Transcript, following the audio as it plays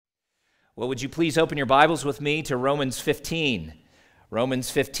Well, would you please open your Bibles with me to Romans 15.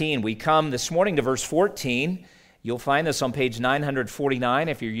 Romans 15. We come this morning to verse 14. You'll find this on page 949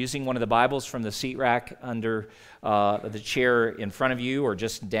 if you're using one of the Bibles from the seat rack under the chair in front of you or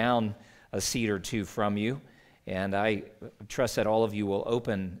just down a seat or two from you. And I trust that all of you will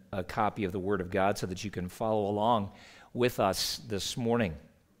open a copy of the Word of God so that you can follow along with us this morning.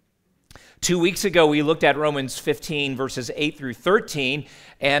 2 weeks ago, we looked at Romans 15, verses 8 through 13,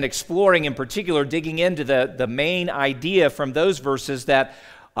 and exploring in particular, digging into the main idea from those verses that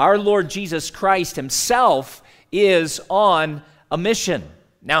our Lord Jesus Christ himself is on a mission.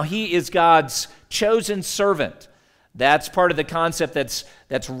 Now, he is God's chosen servant. That's part of the concept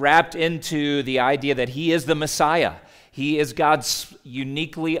that's wrapped into the idea that he is the Messiah. He is God's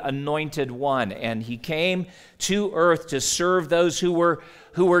uniquely anointed one, and he came to earth to serve those who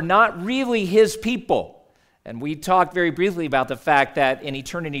were not really his people. And we talked very briefly about the fact that in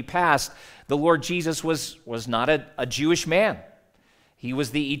eternity past, the Lord Jesus was not a Jewish man. He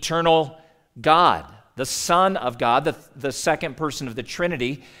was the eternal God, the Son of God, the second person of the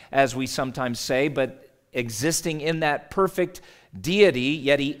Trinity, as we sometimes say, but existing in that perfect deity,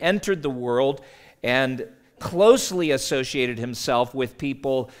 yet he entered the world and closely associated himself with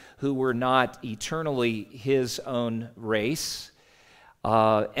people who were not eternally his own race,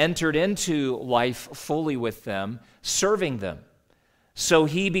 entered into life fully with them, serving them. So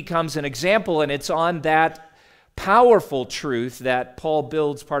he becomes an example, and it's on that powerful truth that Paul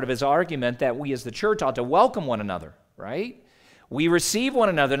builds part of his argument that we as the church ought to welcome one another, right? We receive one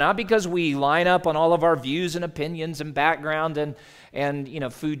another, not because we line up on all of our views and opinions and background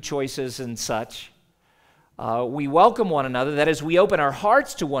and food choices and such. We welcome one another, that is, we open our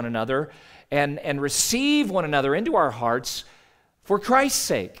hearts to one another and receive one another into our hearts for Christ's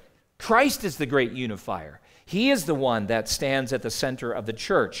sake. Christ is the great unifier. He is the one that stands at the center of the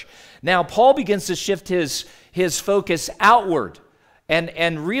church. Now, Paul begins to shift his focus outward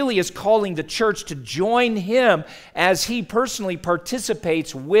and really is calling the church to join him as he personally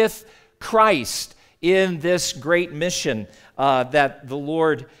participates with Christ in this great mission that the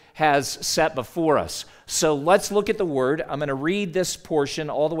Lord has set before us. So let's look at the Word. I'm going to read this portion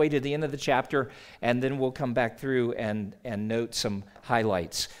all the way to the end of the chapter, and then we'll come back through and note some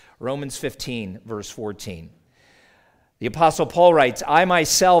highlights. Romans 15, verse 14. The Apostle Paul writes, "I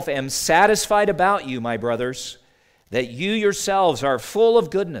myself am satisfied about you, my brothers, that you yourselves are full of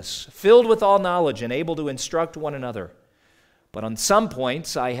goodness, filled with all knowledge, and able to instruct one another. But on some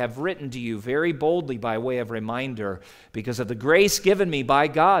points I have written to you very boldly by way of reminder, because of the grace given me by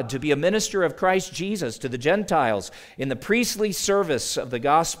God to be a minister of Christ Jesus to the Gentiles in the priestly service of the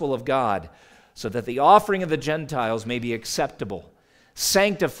gospel of God, so that the offering of the Gentiles may be acceptable,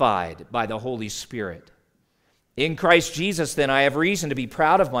 sanctified by the Holy Spirit. In Christ Jesus, then, I have reason to be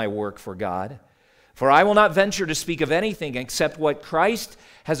proud of my work for God, for I will not venture to speak of anything except what Christ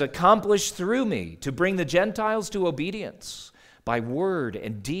has accomplished through me to bring the Gentiles to obedience, by word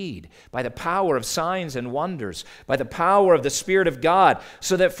and deed, by the power of signs and wonders, by the power of the Spirit of God,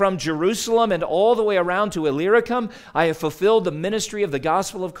 so that from Jerusalem and all the way around to Illyricum, I have fulfilled the ministry of the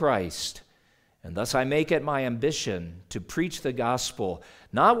gospel of Christ. And thus I make it my ambition to preach the gospel,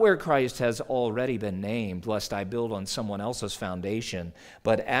 not where Christ has already been named, lest I build on someone else's foundation,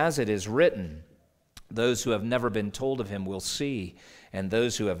 but as it is written, those who have never been told of him will see, and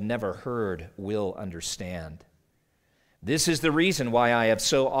those who have never heard will understand. This is the reason why I have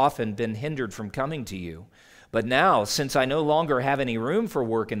so often been hindered from coming to you. But now, since I no longer have any room for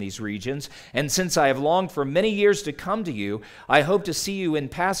work in these regions, and since I have longed for many years to come to you, I hope to see you in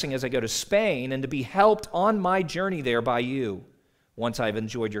passing as I go to Spain and to be helped on my journey there by you, once I have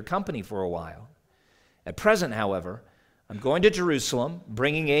enjoyed your company for a while. At present, however, I'm going to Jerusalem,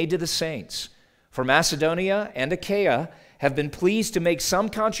 bringing aid to the saints. For Macedonia and Achaia have been pleased to make some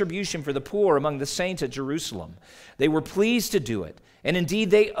contribution for the poor among the saints at Jerusalem. They were pleased to do it, and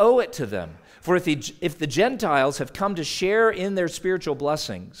indeed they owe it to them. For if the Gentiles have come to share in their spiritual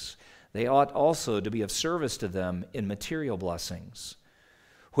blessings, they ought also to be of service to them in material blessings.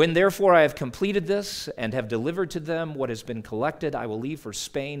 When therefore I have completed this and have delivered to them what has been collected, I will leave for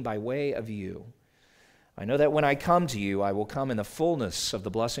Spain by way of you. I know that when I come to you, I will come in the fullness of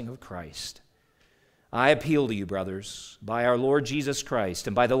the blessing of Christ. I appeal to you, brothers, by our Lord Jesus Christ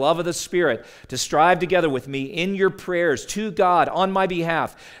and by the love of the Spirit, to strive together with me in your prayers to God on my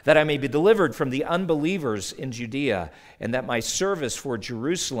behalf, that I may be delivered from the unbelievers in Judea, and that my service for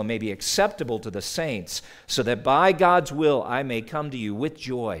Jerusalem may be acceptable to the saints, so that by God's will I may come to you with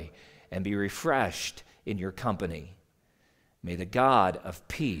joy and be refreshed in your company. May the God of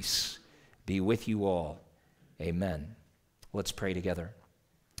peace be with you all. Amen. Let's pray together.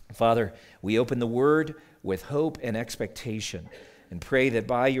 Father, we open the Word with hope and expectation and pray that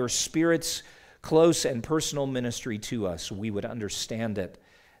by your Spirit's close and personal ministry to us, we would understand it,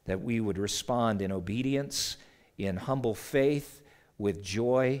 that we would respond in obedience, in humble faith, with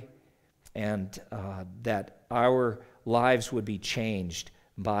joy, and that our lives would be changed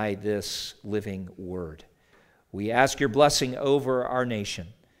by this living Word. We ask your blessing over our nation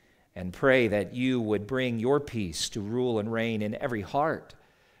and pray that you would bring your peace to rule and reign in every heart,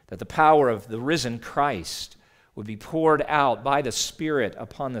 that the power of the risen Christ would be poured out by the Spirit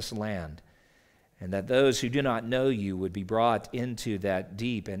upon this land, and that those who do not know you would be brought into that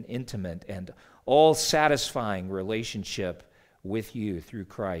deep and intimate and all-satisfying relationship with you through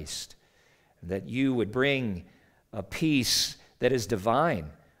Christ, that you would bring a peace that is divine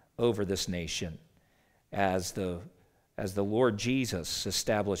over this nation as the Lord Jesus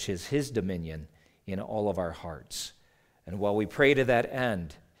establishes his dominion in all of our hearts. And while we pray to that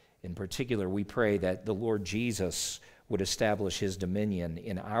end, in particular, we pray that the Lord Jesus would establish his dominion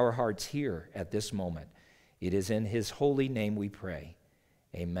in our hearts here at this moment. It is in his holy name we pray.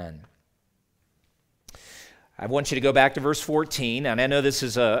 Amen. I want you to go back to verse 14, and I know this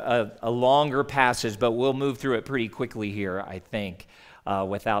is a longer passage, but we'll move through it pretty quickly here, I think,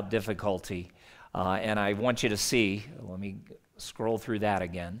 without difficulty. And I want you to see, let me scroll through that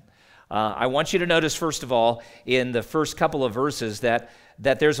again. I want you to notice, first of all, in the first couple of verses that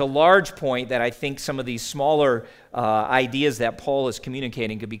there's a large point that I think some of these smaller ideas that Paul is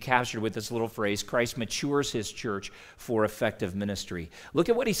communicating could be captured with this little phrase, Christ matures his church for effective ministry. Look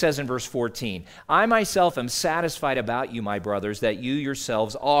at what he says in verse 14. I myself am satisfied about you, my brothers, that you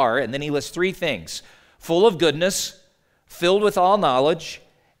yourselves are, and then he lists three things, full of goodness, filled with all knowledge,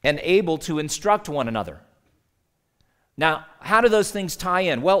 and able to instruct one another. Now, how do those things tie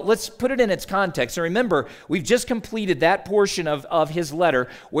in? Well, let's put it in its context. And remember, we've just completed that portion of his letter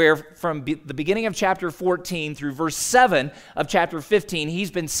where from the beginning of chapter 14 through verse 7 of chapter 15,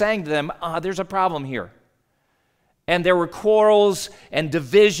 he's been saying to them, there's a problem here. And there were quarrels and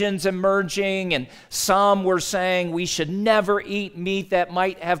divisions emerging, and some were saying we should never eat meat that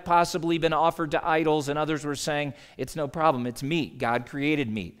might have possibly been offered to idols, and others were saying it's no problem, it's meat. God created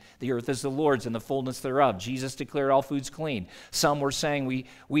meat. The earth is the Lord's and the fullness thereof. Jesus declared all foods clean. Some were saying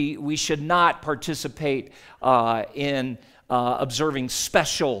we should not participate in observing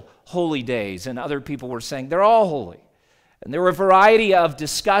special holy days, and other people were saying they're all holy. And there were a variety of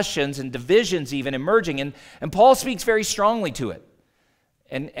discussions and divisions even emerging, and Paul speaks very strongly to it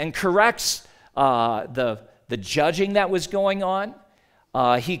and corrects the judging that was going on.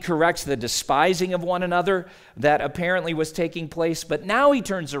 He corrects the despising of one another that apparently was taking place, but now he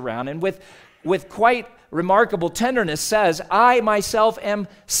turns around and with quite remarkable tenderness says, I myself am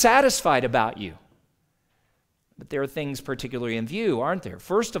satisfied about you. But there are things particularly in view, aren't there?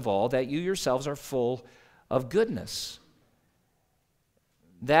 First of all, that you yourselves are full of goodness.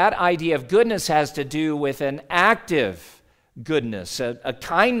 That idea of goodness has to do with an active goodness, a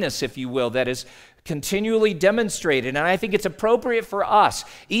kindness, if you will, that is continually demonstrated. And I think it's appropriate for us,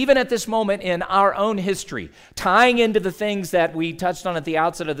 even at this moment in our own history, tying into the things that we touched on at the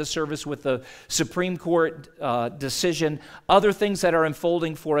outset of the service with the Supreme Court decision, other things that are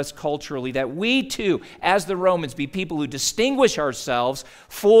unfolding for us culturally, that we too, as the Romans, be people who distinguish ourselves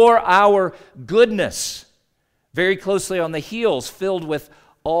for our goodness, very closely on the heels, filled with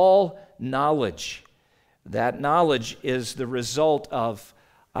all knowledge. That knowledge is the result of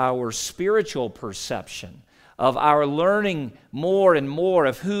our spiritual perception, of our learning more and more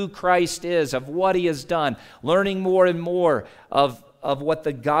of who Christ is, of what he has done, learning more and more of what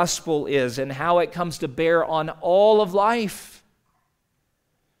the gospel is and how it comes to bear on all of life.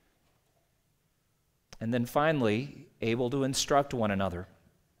 And then finally, able to instruct one another.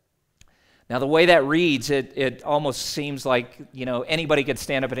 Now, the way that reads, it almost seems like, anybody could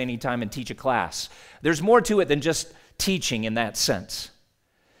stand up at any time and teach a class. There's more to it than just teaching in that sense.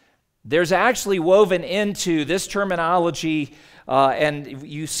 There's actually woven into this terminology, and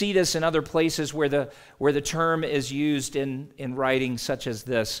you see this in other places where the term is used in writing such as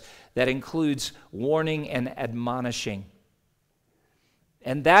this, that includes warning and admonishing.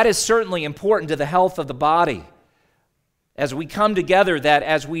 And that is certainly important to the health of the body. As we come together, that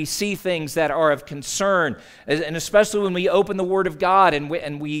as we see things that are of concern, and especially when we open the Word of God and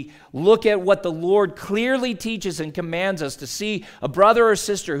we look at what the Lord clearly teaches and commands us to see a brother or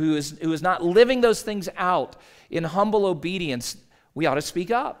sister who is not living those things out in humble obedience, we ought to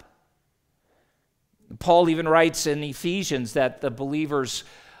speak up. Paul even writes in Ephesians that the believers,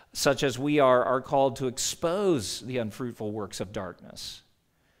 such as we are called to expose the unfruitful works of darkness.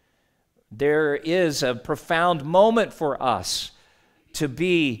 There is a profound moment for us to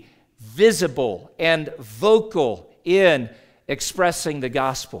be visible and vocal in expressing the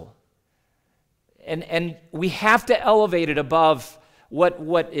gospel. And we have to elevate it above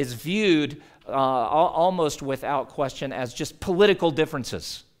what is viewed almost without question as just political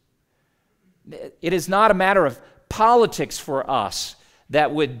differences. It is not a matter of politics for us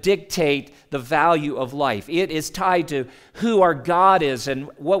that would dictate the value of life. It is tied to who our God is and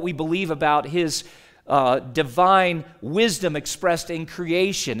what we believe about His divine wisdom expressed in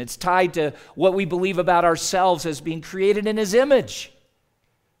creation. It's tied to what we believe about ourselves as being created in His image.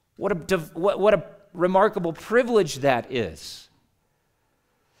 What a remarkable privilege that is.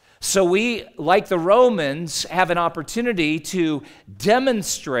 So we, like the Romans, have an opportunity to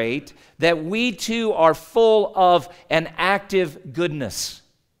demonstrate that we too are full of an active goodness.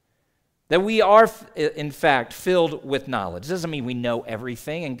 That we are, in fact, filled with knowledge. It doesn't mean we know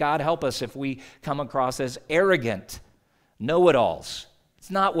everything, and God help us if we come across as arrogant know-it-alls.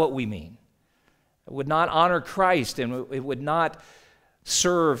 It's not what we mean. It would not honor Christ, and it would not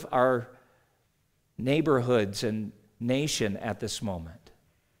serve our neighborhoods and nation at this moment.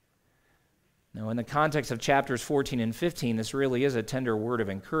 Now, in the context of chapters 14 and 15, this really is a tender word of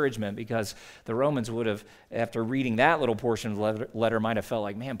encouragement, because the Romans would have, after reading that little portion of the letter, might have felt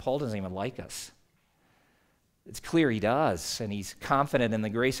like, man, Paul doesn't even like us. It's clear he does, and he's confident in the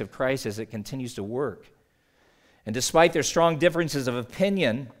grace of Christ as it continues to work. And despite their strong differences of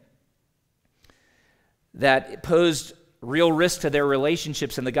opinion that posed real risk to their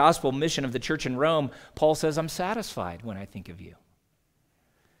relationships and the gospel mission of the church in Rome, Paul says, I'm satisfied when I think of you.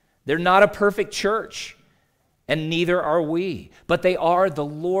 They're not a perfect church, and neither are we, but they are the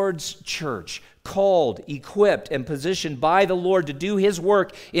Lord's church, called, equipped, and positioned by the Lord to do His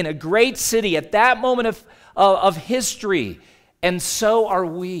work in a great city at that moment of history, and so are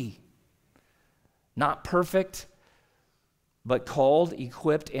we. Not perfect, but called,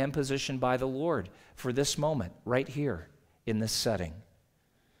 equipped, and positioned by the Lord for this moment, right here in this setting.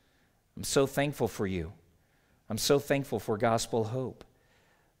 I'm so thankful for you. I'm so thankful for Gospel Hope.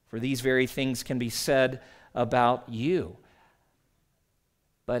 For these very things can be said about you.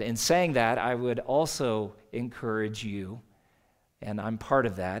 But in saying that, I would also encourage you, and I'm part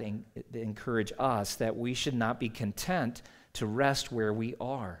of that, and encourage us, that we should not be content to rest where we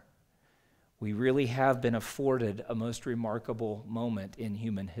are. We really have been afforded a most remarkable moment in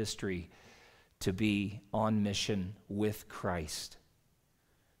human history to be on mission with Christ.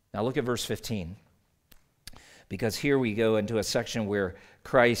 Now look at verse 15. Because here we go into a section where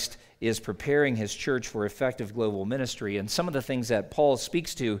Christ is preparing His church for effective global ministry. And some of the things that Paul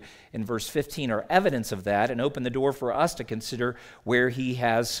speaks to in verse 15 are evidence of that and open the door for us to consider where he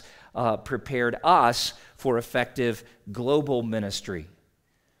has prepared us for effective global ministry.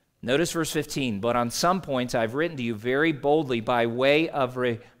 Notice verse 15, but on some points I've written to you very boldly by way of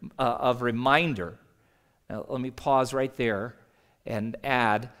reminder. Now, let me pause right there and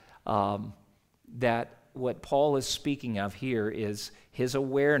add that what Paul is speaking of here is his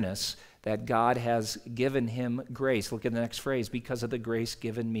awareness that God has given him grace. Look at the next phrase, because of the grace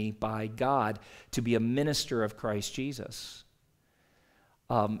given me by God to be a minister of Christ Jesus.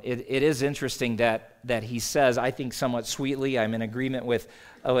 It is interesting that he says, I think somewhat sweetly, I'm in agreement with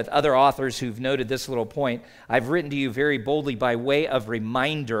other authors who've noted this little point, I've written to you very boldly by way of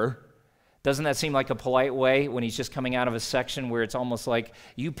reminder. Doesn't that seem like a polite way when he's just coming out of a section where it's almost like,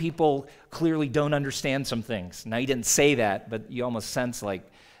 you people clearly don't understand some things? Now, he didn't say that, but you almost sense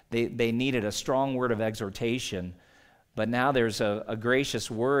like they needed a strong word of exhortation. But now there's a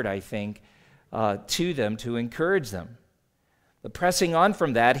gracious word, I think, to them to encourage them. But pressing on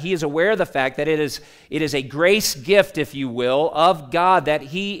from that, he is aware of the fact that it is a grace gift, if you will, of God, that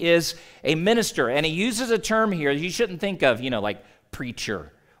he is a minister. And he uses a term here you shouldn't think of, like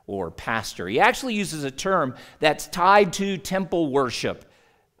preacher or pastor. He actually uses a term that's tied to temple worship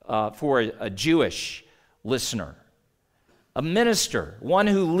for a Jewish listener. A minister, one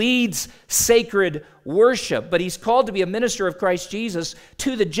who leads sacred worship, but he's called to be a minister of Christ Jesus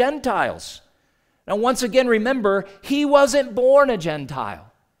to the Gentiles. Now, once again, remember, he wasn't born a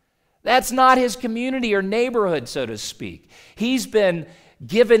Gentile. That's not his community or neighborhood, so to speak. He's been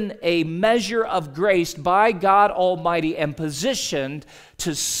given a measure of grace by God Almighty and positioned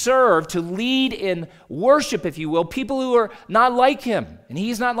to serve, to lead in worship, if you will, people who are not like him, and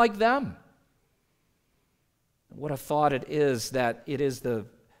he's not like them. What a thought it is that it is the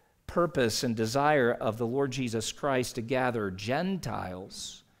purpose and desire of the Lord Jesus Christ to gather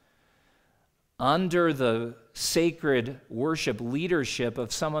Gentiles under the sacred worship leadership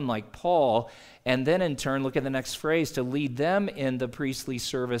of someone like Paul, and then in turn, look at the next phrase, to lead them in the priestly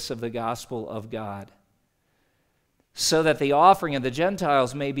service of the gospel of God. so that the offering of the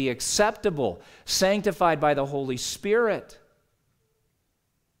Gentiles may be acceptable, sanctified by the Holy Spirit.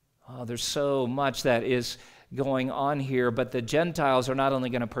 Oh, there's so much that is going on here, but the Gentiles are not only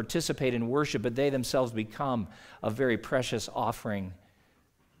going to participate in worship, but they themselves become a very precious offering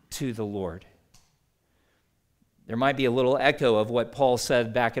to the Lord. There might be a little echo of what Paul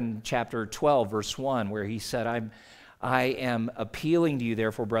said back in chapter 12, verse 1, where he said, I am appealing to you,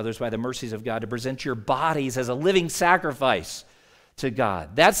 therefore, brothers, by the mercies of God, to present your bodies as a living sacrifice to God.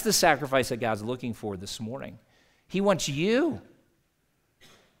 That's the sacrifice that God's looking for this morning. He wants you.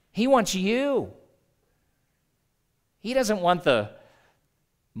 He wants you. He doesn't want the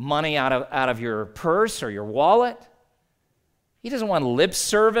money out of your purse or your wallet. He doesn't want lip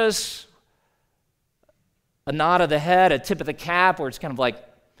service, a nod of the head, a tip of the cap, where it's kind of like,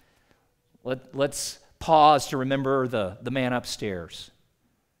 let's pause to remember the man upstairs.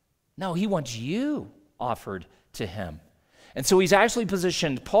 No, he wants you offered to him. And so he's actually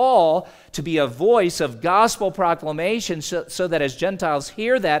positioned Paul to be a voice of gospel proclamation so that as Gentiles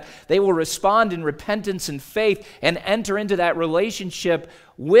hear that, they will respond in repentance and faith and enter into that relationship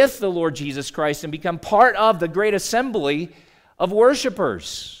with the Lord Jesus Christ and become part of the great assembly of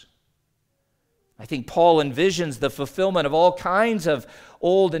worshipers. I think Paul envisions the fulfillment of all kinds of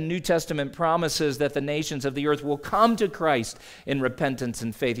Old and New Testament promises that the nations of the earth will come to Christ in repentance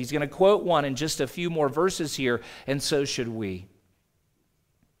and faith. He's going to quote one in just a few more verses here, and so should we.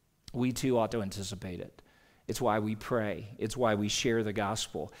 We too ought to anticipate it. It's why we pray. It's why we share the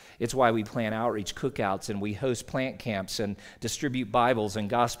gospel. It's why we plan outreach cookouts and we host plant camps and distribute Bibles and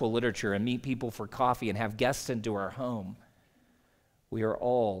gospel literature and meet people for coffee and have guests into our home. We are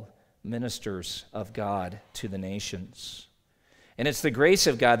all ministers of God to the nations. And it's the grace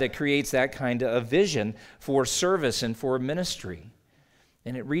of God that creates that kind of vision for service and for ministry.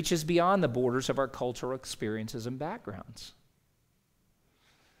 And it reaches beyond the borders of our cultural experiences and backgrounds.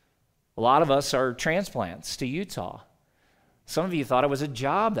 A lot of us are transplants to Utah. Some of you thought it was a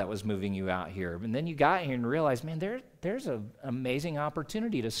job that was moving you out here. And then you got here and realized, man, there's an amazing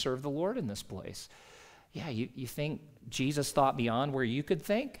opportunity to serve the Lord in this place. Yeah, you think Jesus thought beyond where you could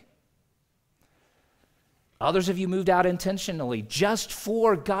think? Others of you moved out intentionally just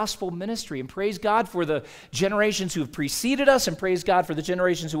for gospel ministry, and praise God for the generations who have preceded us, and praise God for the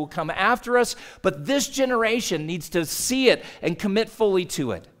generations who will come after us, but this generation needs to see it and commit fully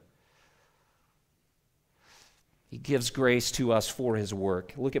to it. He gives grace to us for his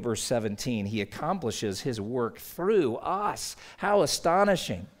work. Look at verse 17. He accomplishes his work through us. How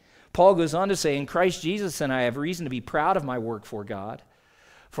astonishing. Paul goes on to say, in Christ Jesus and I have reason to be proud of my work for God.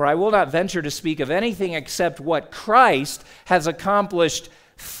 For I will not venture to speak of anything except what Christ has accomplished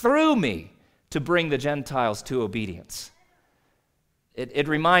through me to bring the Gentiles to obedience. It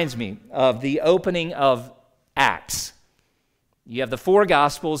reminds me of the opening of Acts. You have the four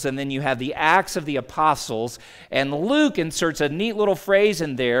Gospels, and then you have the Acts of the Apostles, and Luke inserts a neat little phrase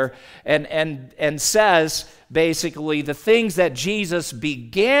in there and says, basically, the things that Jesus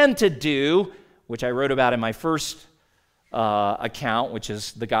began to do, which I wrote about in my first account, which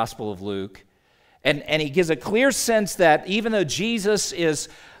is the Gospel of Luke. And he gives a clear sense that even though Jesus is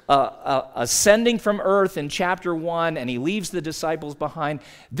ascending from earth in chapter 1 and he leaves the disciples behind,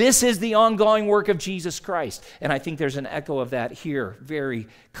 this is the ongoing work of Jesus Christ. And I think there's an echo of that here, very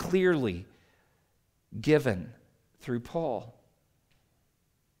clearly given through Paul.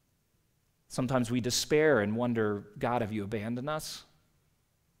 Sometimes we despair and wonder, God, have you abandoned us?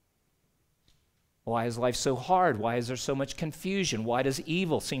 Why is life so hard? Why is there so much confusion? Why does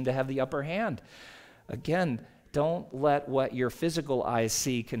evil seem to have the upper hand? Again, don't let what your physical eyes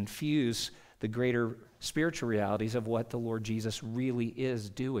see confuse the greater spiritual realities of what the Lord Jesus really is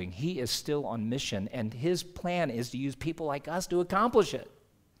doing. He is still on mission, and his plan is to use people like us to accomplish it.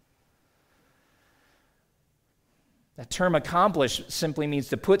 That term accomplish simply means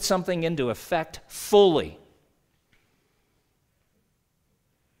to put something into effect fully.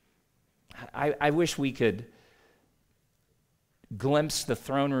 I wish we could glimpse the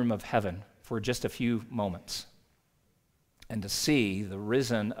throne room of heaven for just a few moments and to see the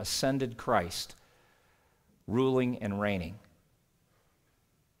risen, ascended Christ ruling and reigning.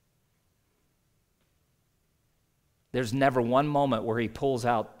 There's never one moment where he pulls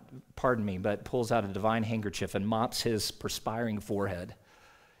out a divine handkerchief and mops his perspiring forehead,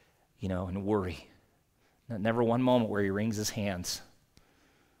 and worry. Never one moment where he wrings his hands.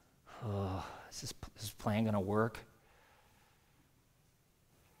 Oh, is this plan going to work?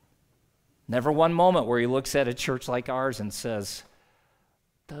 Never one moment where he looks at a church like ours and says,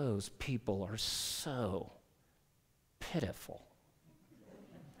 those people are so pitiful.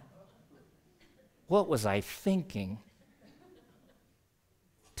 what was I thinking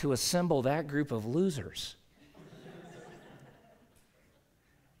to assemble that group of losers?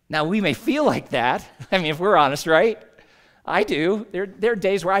 Now, we may feel like that. I mean, if we're honest, right? I do. There are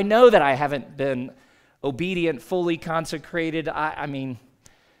days where I know that I haven't been obedient, fully consecrated.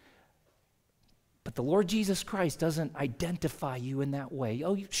 But the Lord Jesus Christ doesn't identify you in that way.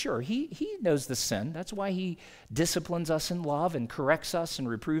 Oh, sure, he knows the sin. That's why he disciplines us in love and corrects us and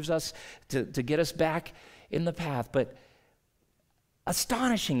reproves us to get us back in the path. But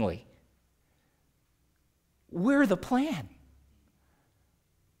astonishingly, we're the plan.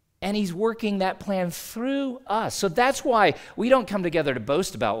 And he's working that plan through us. So that's why we don't come together to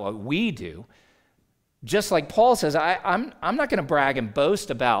boast about what we do. Just like Paul says, I'm not going to brag and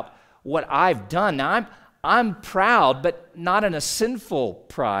boast about what I've done. Now, I'm proud, but not in a sinful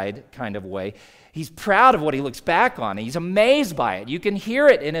pride kind of way. He's proud of what he looks back on. He's amazed by it. You can hear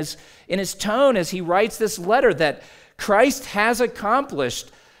it in his tone as he writes this letter that Christ has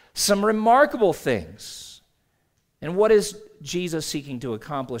accomplished some remarkable things. And what is Jesus seeking to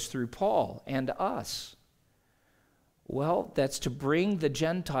accomplish through Paul and us? Well, that's to bring the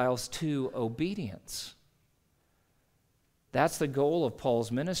Gentiles to obedience. That's the goal of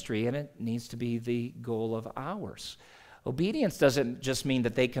Paul's ministry, and it needs to be the goal of ours. Obedience doesn't just mean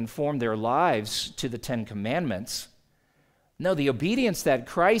that they conform their lives to the Ten Commandments. No, the obedience that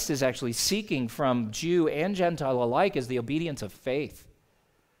Christ is actually seeking from Jew and Gentile alike is the obedience of faith.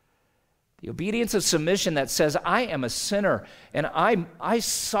 The obedience of submission that says, I am a sinner, and I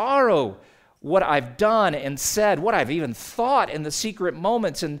sorrow what I've done and said, what I've even thought in the secret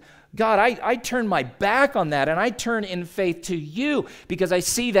moments, and God, I turn my back on that, and I turn in faith to you because I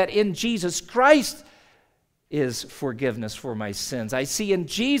see that in Jesus Christ is forgiveness for my sins. I see in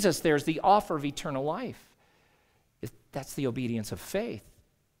Jesus there's the offer of eternal life. That's the obedience of faith.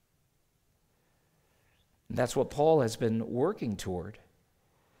 And that's what Paul has been working toward.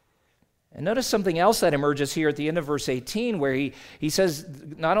 And notice something else that emerges here at the end of verse 18, where he says,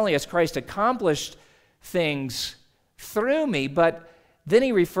 not only has Christ accomplished things through me, but then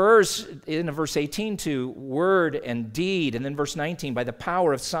he refers in verse 18 to word and deed, and then verse 19, by the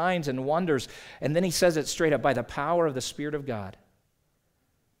power of signs and wonders, and then he says it straight up, by the power of the Spirit of God.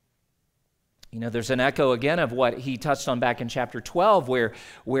 You know, there's an echo again of what he touched on back in chapter 12,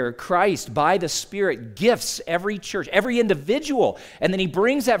 where Christ, by the Spirit, gifts every church, every individual, and then he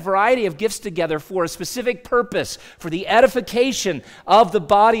brings that variety of gifts together for a specific purpose, for the edification of the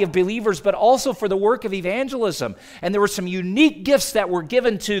body of believers, but also for the work of evangelism. And there were some unique gifts that were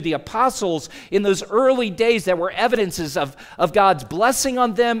given to the apostles in those early days that were evidences of God's blessing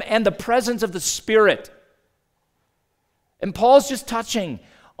on them and the presence of the Spirit. And Paul's just touching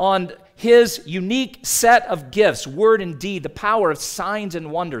on his unique set of gifts, word and deed, the power of signs and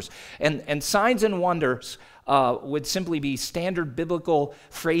wonders. And signs and wonders would simply be standard biblical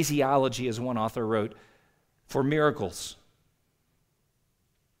phraseology, as one author wrote, for miracles.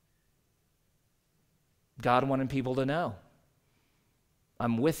 God wanted people to know,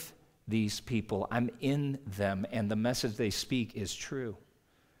 I'm with these people, I'm in them, and the message they speak is true.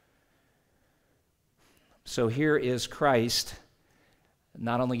 So here is Christ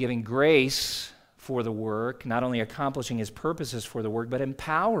not only giving grace for the work, not only accomplishing his purposes for the work, but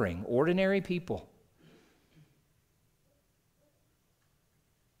empowering ordinary people.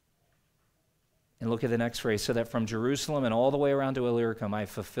 And look at the next phrase, so that from Jerusalem and all the way around to Illyricum, I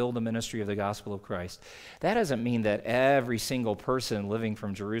fulfill the ministry of the gospel of Christ. That doesn't mean that every single person living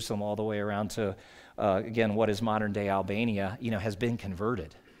from Jerusalem all the way around to, again, what is modern-day Albania, has been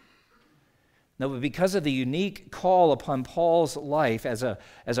converted. No, but because of the unique call upon Paul's life as a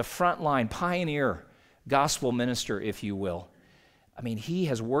frontline pioneer gospel minister, if you will, I mean, he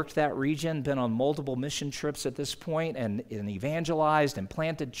has worked that region, been on multiple mission trips at this point, and evangelized and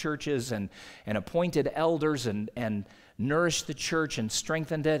planted churches and appointed elders and nourished the church and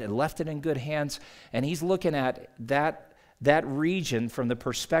strengthened it and left it in good hands. And he's looking at that region from the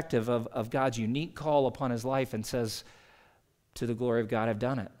perspective of God's unique call upon his life and says, to the glory of God, I've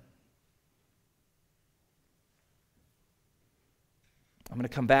done it. I'm going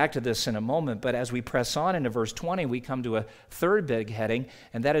to come back to this in a moment, but as we press on into verse 20, we come to a third big heading,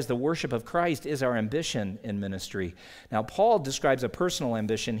 and that is the worship of Christ is our ambition in ministry. Now, Paul describes a personal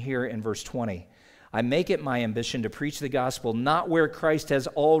ambition here in verse 20. I make it my ambition to preach the gospel not where Christ has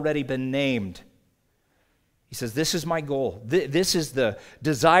already been named. He says, this is my goal. This is the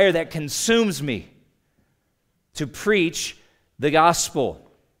desire that consumes me, to preach the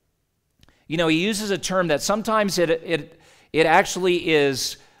gospel. He uses a term that sometimes it actually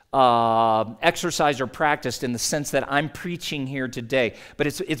is exercised or practiced in the sense that I'm preaching here today, but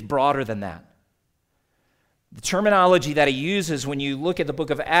it's broader than that. The terminology that he uses when you look at the book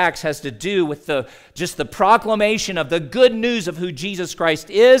of Acts has to do with just the proclamation of the good news of who Jesus Christ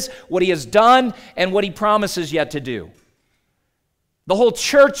is, what he has done, and what he promises yet to do. The whole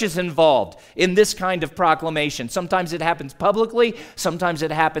church is involved in this kind of proclamation. Sometimes it happens publicly, sometimes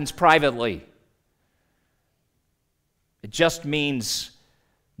it happens privately. It just means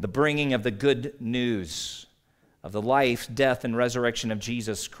the bringing of the good news of the life, death, and resurrection of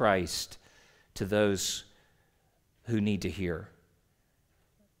Jesus Christ to those who need to hear.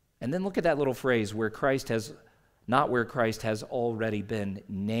 And then look at that little phrase, where Christ has already been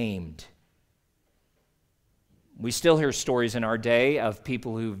named. We still hear stories in our day of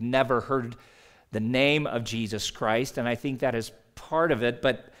people who've never heard the name of Jesus Christ, and I think that is part of it,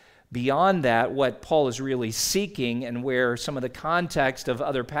 but beyond that, what Paul is really seeking, and where some of the context of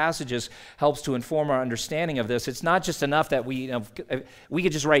other passages helps to inform our understanding of this, it's not just enough that we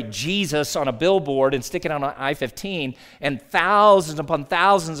could just write Jesus on a billboard and stick it on I-15, and thousands upon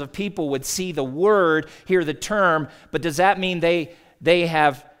thousands of people would see the word, hear the term, but does that mean they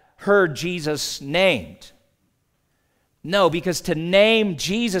have heard Jesus named? No, because to name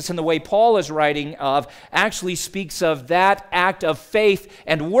Jesus in the way Paul is writing of actually speaks of that act of faith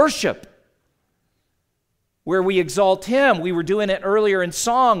and worship where we exalt him. We were doing it earlier in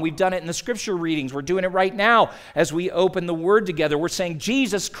song. We've done it in the scripture readings. We're doing it right now as we open the word together. We're saying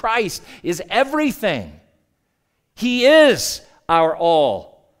Jesus Christ is everything. He is our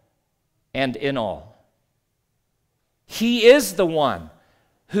all and in all. He is the one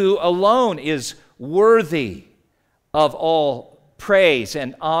who alone is worthy of all praise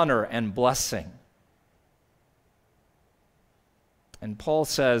and honor and blessing. And Paul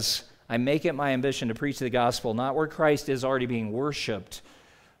says, I make it my ambition to preach the gospel, not where Christ is already being worshiped,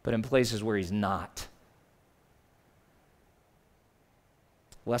 but in places where he's not,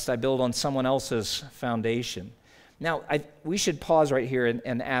 lest I build on someone else's foundation. Now, we should pause right here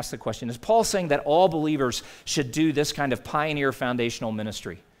and ask the question, is Paul saying that all believers should do this kind of pioneer foundational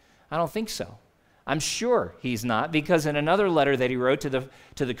ministry? I don't think so. I'm sure he's not, because in another letter that he wrote to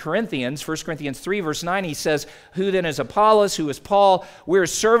the Corinthians, 1 Corinthians 3, verse 9, he says, who then is Apollos, who is Paul? We're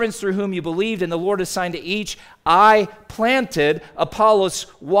servants through whom you believed, and the Lord assigned to each. I planted, Apollos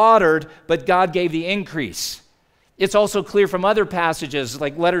watered, but God gave the increase. It's also clear from other passages,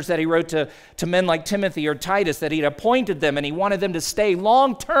 like letters that he wrote to men like Timothy or Titus, that he'd appointed them and he wanted them to stay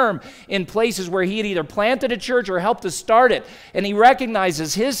long-term in places where he had either planted a church or helped to start it. And he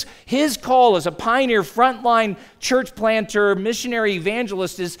recognizes his call as a pioneer, frontline church planter, missionary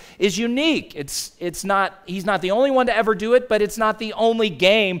evangelist is unique. He's not the only one to ever do it, but it's not the only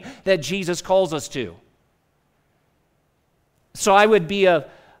game that Jesus calls us to. So I would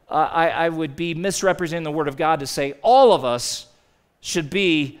be misrepresenting the Word of God to say all of us should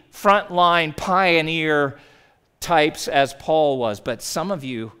be frontline pioneer types as Paul was, but some of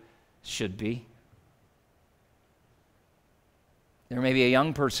you should be. There may be a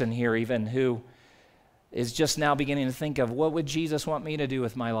young person here even who is just now beginning to think of, what would Jesus want me to do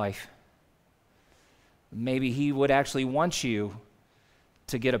with my life? Maybe he would actually want you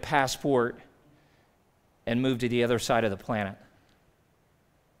to get a passport and move to the other side of the planet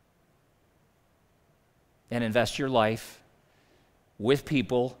and invest your life with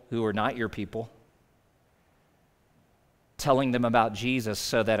people who are not your people, telling them about Jesus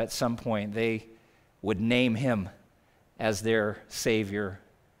so that at some point they would name him as their Savior,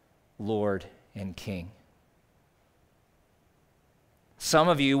 Lord, and King. Some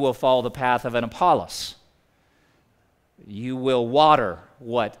of you will follow the path of an Apollos. You will water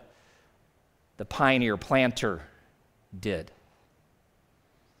what the pioneer planter did.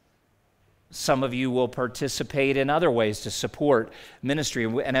 Some of you will participate in other ways to support ministry.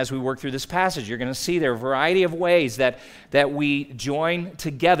 And as we work through this passage, you're going to see there are a variety of ways that we join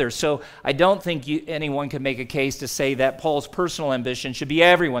together. So I don't think anyone can make a case to say that Paul's personal ambition should be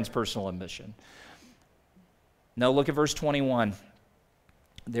everyone's personal ambition. No, look at verse 21.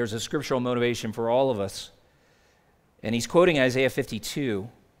 There's a scriptural motivation for all of us. And he's quoting Isaiah 52.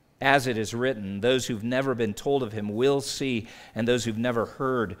 As it is written, those who've never been told of him will see, and those who've never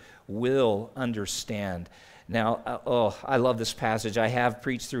heard will understand. Now, I love this passage. I have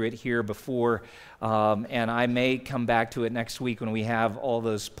preached through it here before, and I may come back to it next week when we have all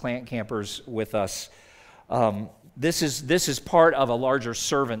those plant campers with us. This is part of a larger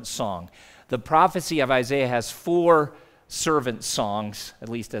servant song. The prophecy of Isaiah has 4 servant songs, at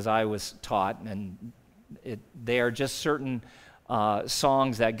least as I was taught, and they are just certain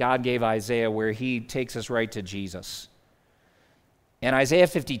songs that God gave Isaiah where he takes us right to Jesus. And Isaiah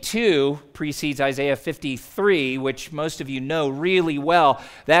 52 precedes Isaiah 53, which most of you know really well.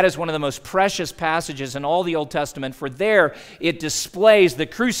 That is one of the most precious passages in all the Old Testament, for there it displays the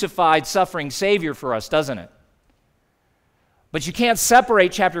crucified, suffering Savior for us, doesn't it? But you can't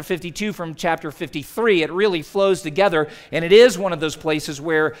separate chapter 52 from chapter 53. It really flows together, and it is one of those places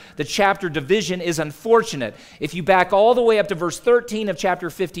where the chapter division is unfortunate. If you back all the way up to verse 13 of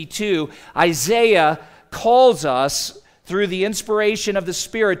chapter 52, Isaiah calls us through the inspiration of the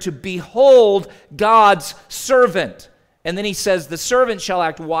Spirit to behold God's servant. And then he says, the servant shall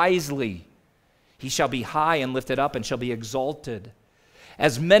act wisely. He shall be high and lifted up and shall be exalted.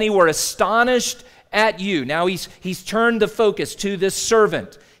 As many were astonished at you. Now he's turned the focus to this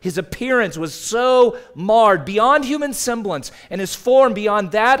servant. His appearance was so marred beyond human semblance, and his form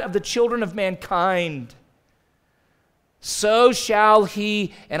beyond that of the children of mankind. So shall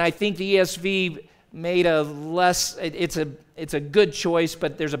he, and I think the ESV made a less, it's a good choice,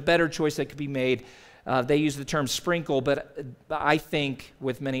 but there's a better choice that could be made. They use the term sprinkle, but I think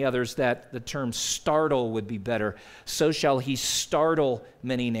with many others that the term startle would be better. So shall he startle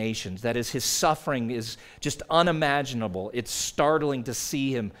many nations. That is, his suffering is just unimaginable. It's startling to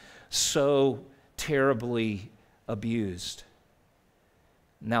see him so terribly abused.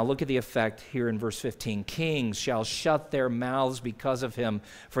 Now look at the effect here in verse 15. Kings shall shut their mouths because of him,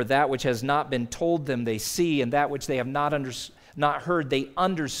 for that which has not been told them they see, and that which they have not heard they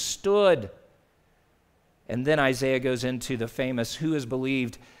understood. And then Isaiah goes into the famous, who has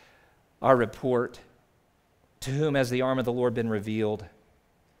believed our report? To whom has the arm of the Lord been revealed?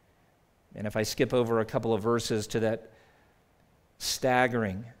 And if I skip over a couple of verses to that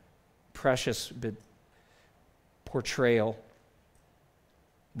staggering, precious portrayal,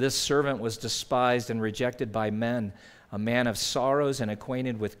 this servant was despised and rejected by men, a man of sorrows and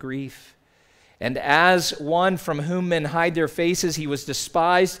acquainted with grief. And as one from whom men hide their faces, he was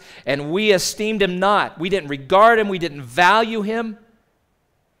despised, and we esteemed him not. We didn't regard him, we didn't value him.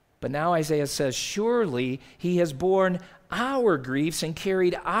 But now Isaiah says, surely he has borne our griefs and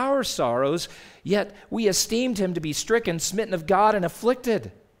carried our sorrows, yet we esteemed him to be stricken, smitten of God, and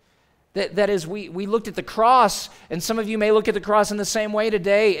afflicted. That is, we looked at the cross, and some of you may look at the cross in the same way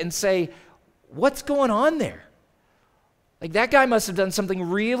today and say, what's going on there? Like, that guy must have done something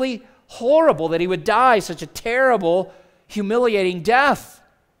really horrible that he would die such a terrible, humiliating death.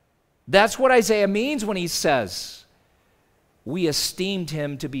 That's what Isaiah means when he says, we esteemed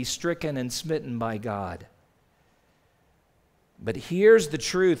him to be stricken and smitten by God. But here's the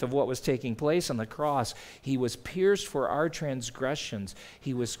truth of what was taking place on the cross. He was pierced for our transgressions.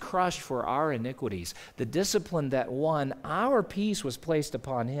 He was crushed for our iniquities. The discipline that won our peace was placed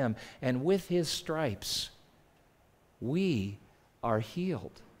upon him, and with his stripes, we are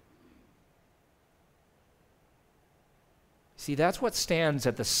healed. See, that's what stands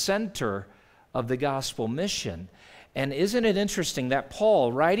at the center of the gospel mission. And isn't it interesting that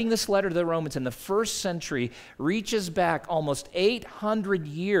Paul, writing this letter to the Romans in the first century, reaches back almost 800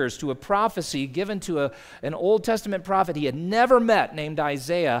 years to a prophecy given to an Old Testament prophet he had never met named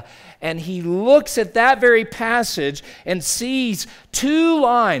Isaiah, and he looks at that very passage and sees two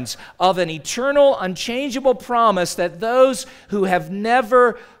lines of an eternal, unchangeable promise that those who have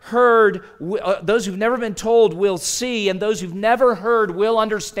never heard, those who've never been told will see, and those who've never heard will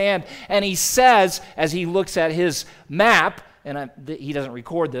understand. And he says, as he looks at his map, and he doesn't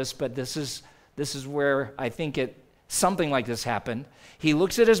record this, but this is where I think something like this happened. He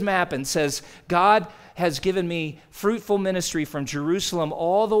looks at his map and says, God has given me fruitful ministry from Jerusalem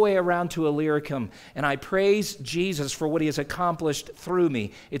all the way around to Illyricum, and I praise Jesus for what he has accomplished through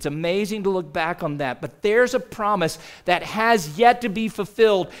me. It's amazing to look back on that, but there's a promise that has yet to be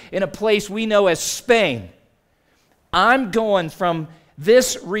fulfilled in a place we know as Spain. I'm going from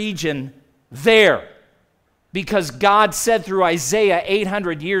this region there because God said through Isaiah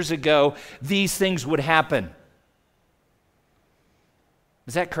 800 years ago these things would happen.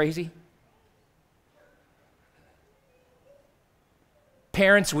 Is that crazy?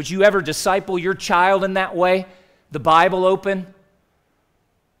 Parents, would you ever disciple your child in that way? The Bible open?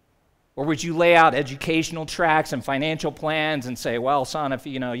 Or would you lay out educational tracts and financial plans and say, well, son, if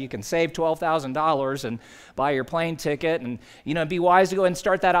you can save $12,000 and buy your plane ticket and be wise to go and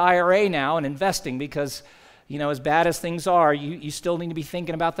start that IRA now and investing because as bad as things are, you still need to be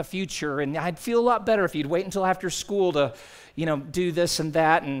thinking about the future. And I'd feel a lot better if you'd wait until after school to do this and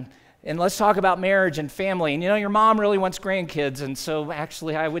that, and let's talk about marriage and family. And your mom really wants grandkids, and so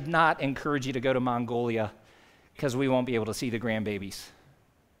actually I would not encourage you to go to Mongolia because we won't be able to see the grandbabies.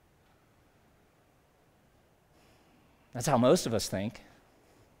 That's how most of us think.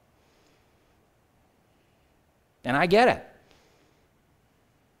 And I get it.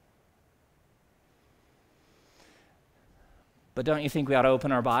 But don't you think we ought to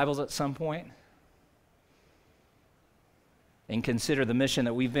open our Bibles at some point and consider the mission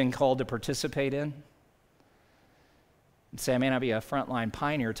that we've been called to participate in? And say, I may not be a frontline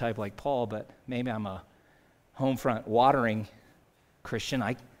pioneer type like Paul, but maybe I'm a home front watering Christian.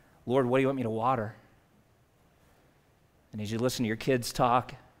 Lord, what do you want me to water? And as you listen to your kids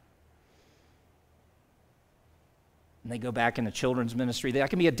talk, and they go back into children's ministry, that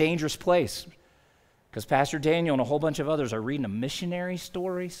can be a dangerous place, because Pastor Daniel and a whole bunch of others are reading missionary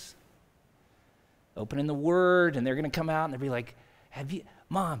stories, opening the Word, and they're going to come out and they'll be like,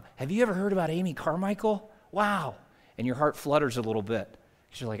 Mom, have you ever heard about Amy Carmichael? Wow. And your heart flutters a little bit.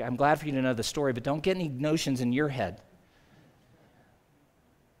 Because you're like, I'm glad for you to know the story, but don't get any notions in your head.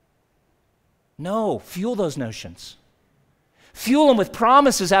 No, fuel those notions. Fuel them with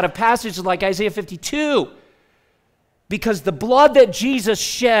promises out of passages like Isaiah 52. Because the blood that Jesus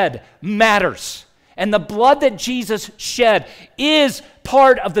shed matters. And the blood that Jesus shed is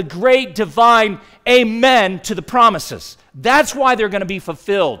part of the great divine amen to the promises. That's why they're going to be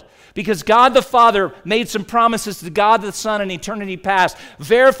fulfilled. Because God the Father made some promises to God the Son in eternity past,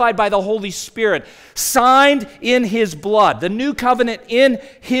 verified by the Holy Spirit, signed in His blood, the new covenant in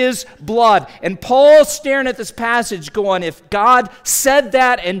His blood. And Paul's staring at this passage going, if God said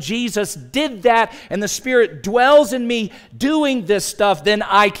that and Jesus did that and the Spirit dwells in me doing this stuff, then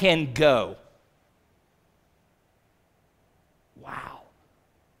I can go. Wow.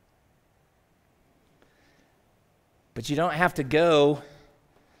 But you don't have to go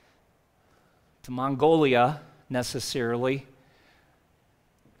to Mongolia necessarily.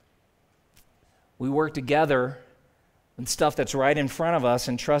 We work together on stuff that's right in front of us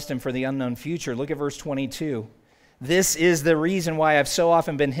and trust Him for the unknown future. Look at verse 22. This is the reason why I've so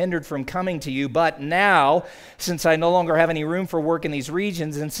often been hindered from coming to you, but now, since I no longer have any room for work in these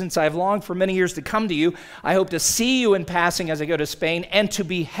regions, and since I've longed for many years to come to you, I hope to see you in passing as I go to Spain, and to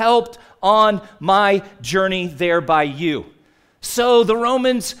be helped on my journey there by you. So the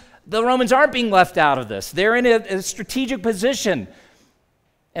Romans aren't being left out of this. They're in a strategic position.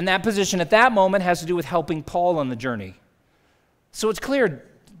 And that position at that moment has to do with helping Paul on the journey. So it's clear,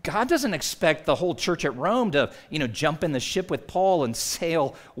 God doesn't expect the whole church at Rome to, jump in the ship with Paul and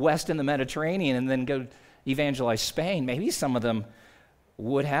sail west in the Mediterranean and then go evangelize Spain. Maybe some of them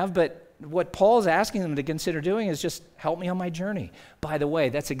would have, but what Paul's asking them to consider doing is just help me on my journey. By the way,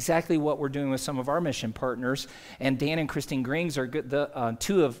 that's exactly what we're doing with some of our mission partners. And Dan and Christine Grings are good.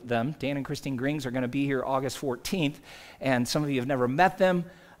 Two of them, Dan and Christine Grings, are going to be here August 14th. And some of you have never met them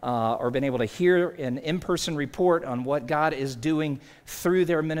or been able to hear an in-person report on what God is doing through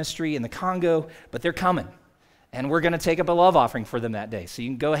their ministry in the Congo. But they're coming. And we're going to take up a love offering for them that day. So you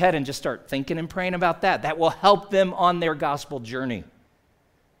can go ahead and just start thinking and praying about that. That will help them on their gospel journey.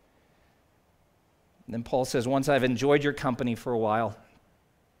 And then Paul says, once I've enjoyed your company for a while.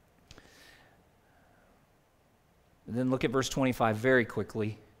 And then look at verse 25 very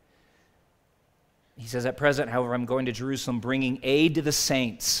quickly. He says, at present, however, I'm going to Jerusalem bringing aid to the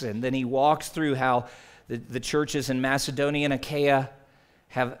saints. And then he walks through how the churches in Macedonia and Achaia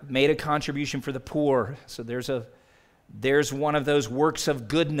have made a contribution for the poor. So there's one of those works of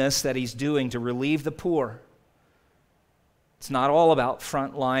goodness that he's doing to relieve the poor. It's not all about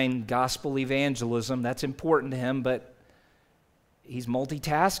frontline gospel evangelism. That's important to him, but he's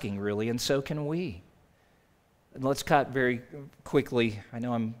multitasking, really, and so can we. And let's cut very quickly. I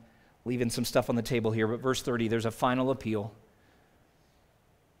know I'm leaving some stuff on the table here, but verse 30, there's a final appeal.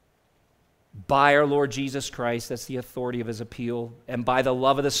 By our Lord Jesus Christ, that's the authority of his appeal, and by the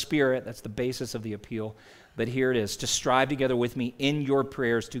love of the Spirit, that's the basis of the appeal. But here it is, to strive together with me in your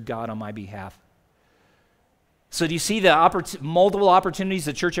prayers to God on my behalf. So do you see the multiple opportunities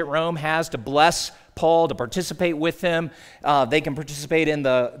the church at Rome has to bless Paul, to participate with him? They can participate in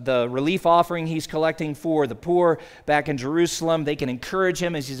the relief offering he's collecting for the poor back in Jerusalem. They can encourage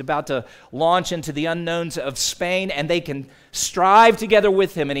him as he's about to launch into the unknowns of Spain, and they can strive together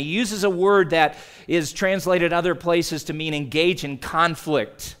with him. And he uses a word that is translated other places to mean engage in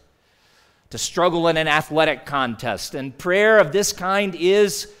conflict, to struggle in an athletic contest. And prayer of this kind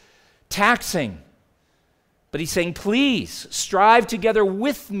is taxing. But he's saying, please strive together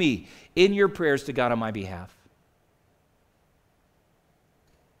with me in your prayers to God on my behalf.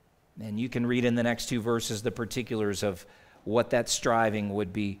 And you can read in the next two verses the particulars of what that striving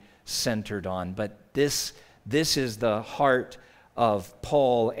would be centered on. But this is the heart of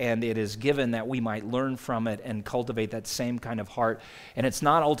Paul, and it is given that we might learn from it and cultivate that same kind of heart. And it's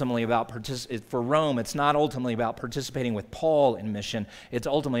not ultimately about, for Rome, it's not ultimately about participating with Paul in mission. It's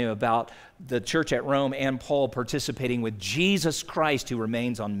ultimately about the church at Rome and Paul participating with Jesus Christ, who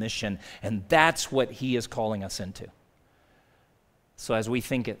remains on mission. And that's what he is calling us into. So as we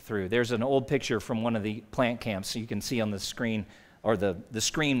think it through, there's an old picture from one of the plant camps you can see on the screen, or the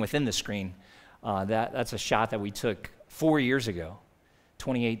screen within the screen. That's a shot that we took 4 years ago,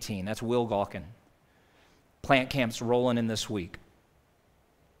 2018. That's Will Galkin. Plant camp's rolling in this week.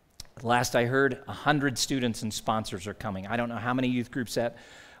 Last I heard, 100 students and sponsors are coming. I don't know how many youth groups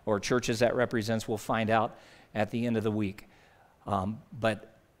or churches that represents. We'll find out at the end of the week. But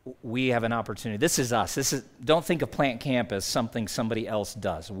we have an opportunity. This is us. Don't think of Plant Camp as something somebody else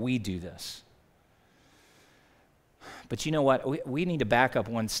does. We do this. But you know what? We need to back up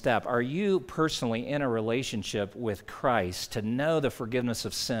one step. Are you personally in a relationship with Christ to know the forgiveness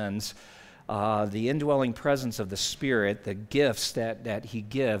of sins, the indwelling presence of the Spirit, the gifts that He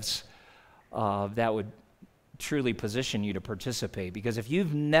gives that would truly position you to participate? Because if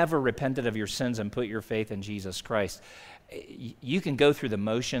you've never repented of your sins and put your faith in Jesus Christ, you can go through the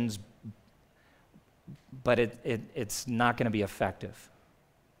motions, but it's not going to be effective.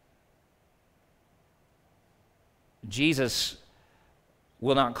 Jesus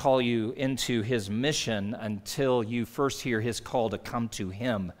will not call you into His mission until you first hear His call to come to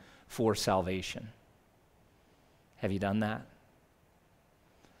Him for salvation. Have you done that?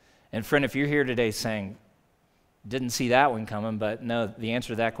 And friend, if you're here today saying, didn't see that one coming, but no, the answer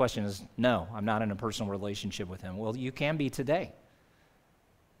to that question is no, I'm not in a personal relationship with Him. Well, you can be today.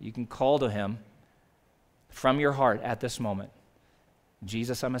 You can call to Him from your heart at this moment.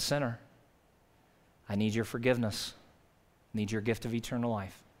 Jesus, I'm a sinner. I need your forgiveness. I need your gift of eternal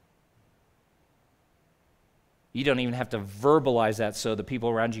life. You don't even have to verbalize that so the people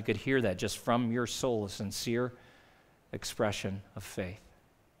around you could hear that, just from your soul, a sincere expression of faith.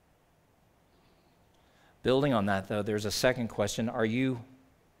 Building on that, though, there's a second question. Are you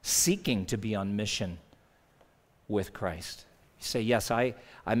seeking to be on mission with Christ? You say, yes,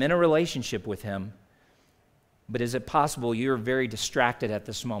 I'm in a relationship with Him, but is it possible you're very distracted at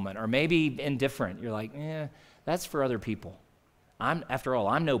this moment, or maybe indifferent? You're like, that's for other people. After all,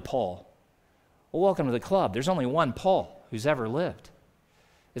 I'm no Paul. Well, welcome to the club. There's only one Paul who's ever lived.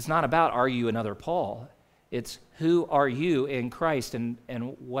 It's not about are you another Paul. It's who are you in Christ, and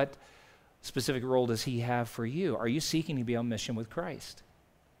what specific role does He have for you? Are you seeking to be on mission with Christ?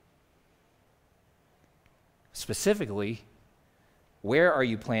 Specifically, where are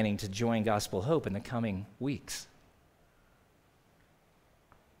you planning to join Gospel Hope in the coming weeks?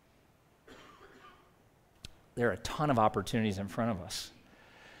 There are a ton of opportunities in front of us.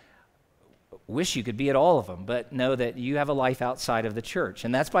 Wish you could be at all of them, but know that you have a life outside of the church,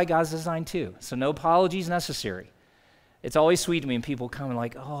 and that's by God's design too. So no apologies necessary. It's always sweet to me when people come and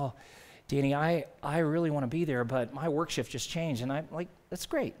like, oh, Danny, I really want to be there, but my work shift just changed. And I'm like, that's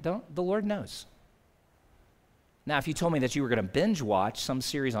great. The Lord knows. Now, if you told me that you were going to binge watch some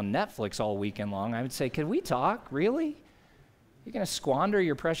series on Netflix all weekend long, I would say, could we talk? Really? You're going to squander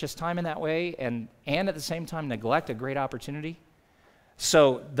your precious time in that way and at the same time neglect a great opportunity?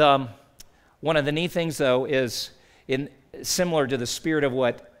 So one of the neat things, though, is similar to the spirit of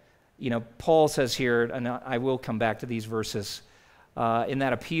what Paul says here, and I will come back to these verses, in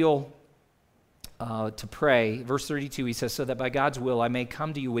that appeal to pray. Verse 32, he says, so that by God's will I may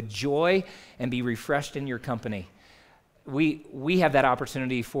come to you with joy and be refreshed in your company. We have that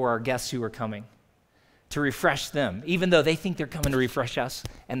opportunity for our guests who are coming, to refresh them, even though they think they're coming to refresh us,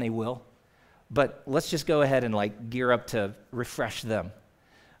 and they will. But let's just go ahead and gear up to refresh them.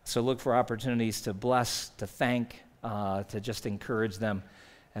 So look for opportunities to bless, to thank, to just encourage them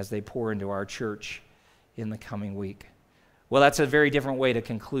as they pour into our church in the coming week. Well, that's a very different way to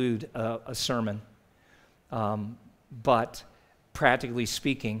conclude a sermon. But practically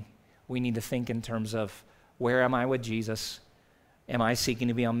speaking, we need to think in terms of, where am I with Jesus? Am I seeking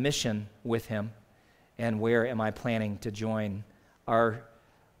to be on mission with Him? And where am I planning to join our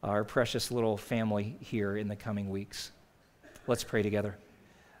precious little family here in the coming weeks? Let's pray together.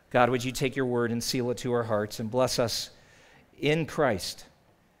 God, would you take your word and seal it to our hearts and bless us in Christ?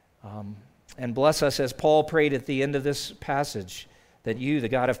 And bless us as Paul prayed at the end of this passage, that you, the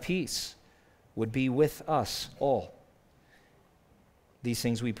God of peace, would be with us all. These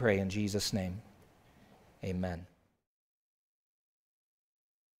things we pray in Jesus' name. Amen.